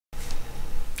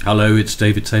Hello, it's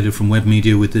David Taylor from Web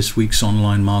Media with this week's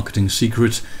online marketing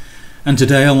secret, and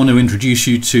today I want to introduce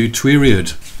you to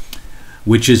Tweriod,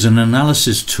 which is an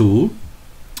analysis tool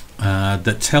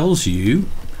that tells you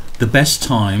the best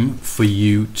time for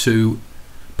you to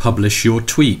publish your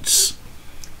tweets.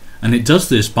 And it does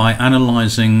this by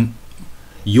analyzing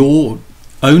your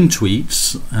own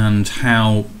tweets and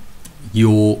how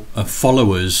your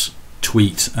followers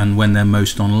tweet and when they're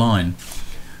most online.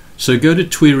 So go to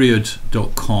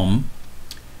Tweriod.com,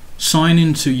 sign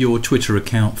into your Twitter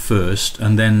account first,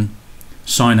 and then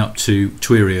sign up to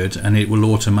Tweriod, and it will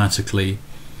automatically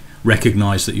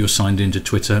recognize that you're signed into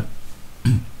Twitter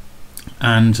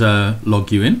and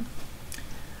log you in.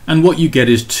 And what you get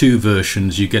is two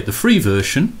versions. You get the free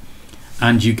version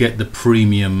and you get the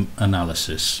premium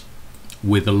analysis.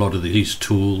 With a lot of these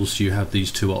tools you have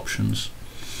these two options,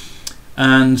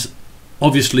 and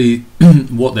obviously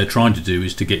what they're trying to do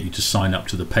is to get you to sign up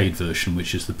to the paid version,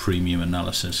 which is the premium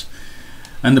analysis.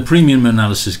 And the premium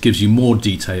analysis gives you more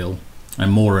detail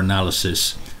and more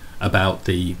analysis about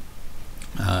the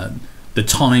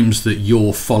times that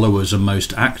your followers are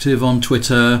most active on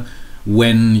Twitter,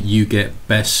 when you get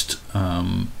best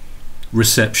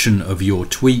reception of your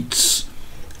tweets,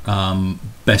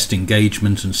 best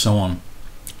engagement, and so on.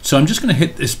 So I'm just going to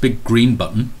hit this big green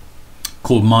button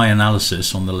called My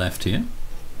Analysis on the left here,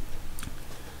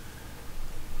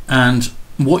 and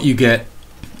what you get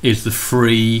is the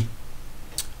free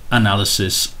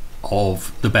analysis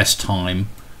of the best time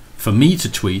for me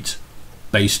to tweet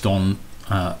based on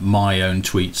my own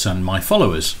tweets and my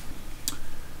followers.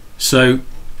 So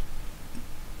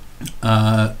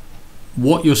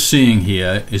what you're seeing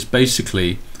here is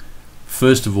basically,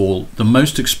 first of all, the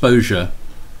most exposure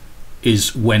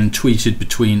is when tweeted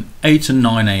between 8 and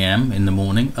 9 a.m. in the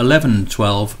morning, 11 and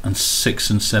 12, and 6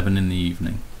 and 7 in the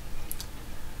evening.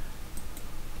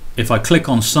 If I click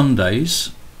on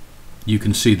Sundays, you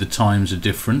can see the times are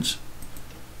different.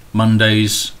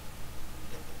 Mondays,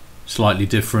 slightly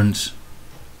different,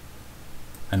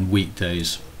 and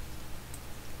weekdays.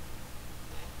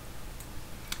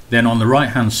 Then on the right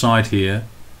hand side here,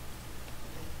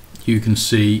 you can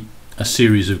see a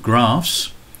series of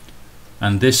graphs,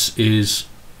 and this is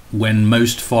when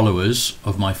most followers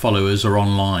of my followers are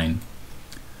online.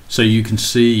 So you can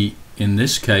see in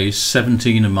this case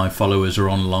 17 of my followers are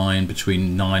online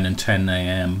between 9 and 10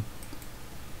 a.m.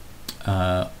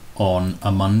 On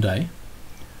a Monday.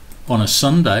 On a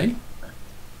Sunday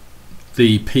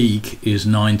the peak is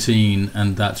 19,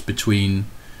 and that's between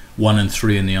 1 and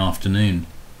 3 in the afternoon.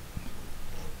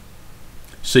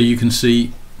 So you can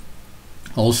see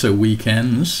also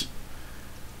weekends,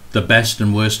 the best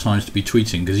and worst times to be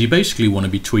tweeting, because you basically want to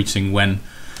be tweeting when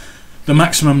the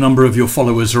maximum number of your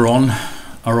followers are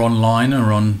online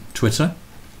or on Twitter,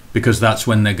 because that's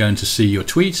when they're going to see your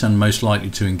tweet and most likely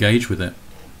to engage with it.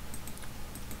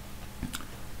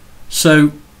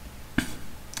 So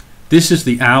this is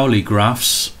the hourly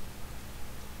graphs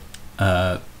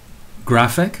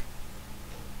graphic,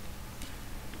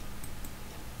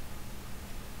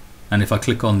 and if I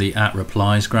click on the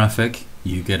 @replies graphic,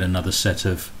 you get another set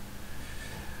of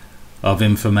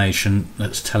information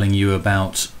that's telling you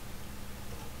about.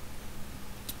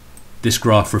 This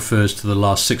graph refers to the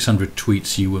last 600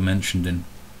 tweets you were mentioned in.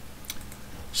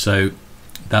 So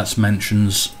that's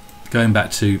mentions going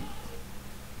back to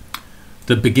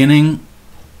the beginning.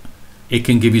 It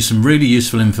can give you some really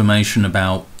useful information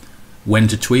about when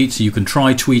to tweet. You can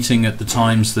try tweeting at the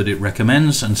times that it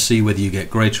recommends and see whether you get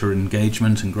greater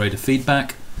engagement and greater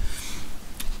feedback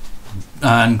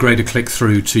and greater click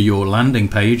through to your landing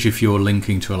page if you're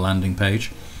linking to a landing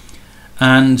page,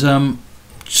 and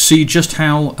see just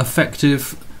how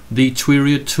effective the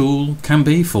Tweriod tool can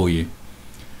be for you.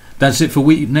 That's it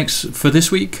for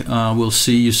this week. We'll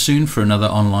see you soon for another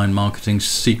online marketing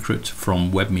secret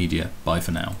from Web Media. Bye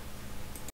for now.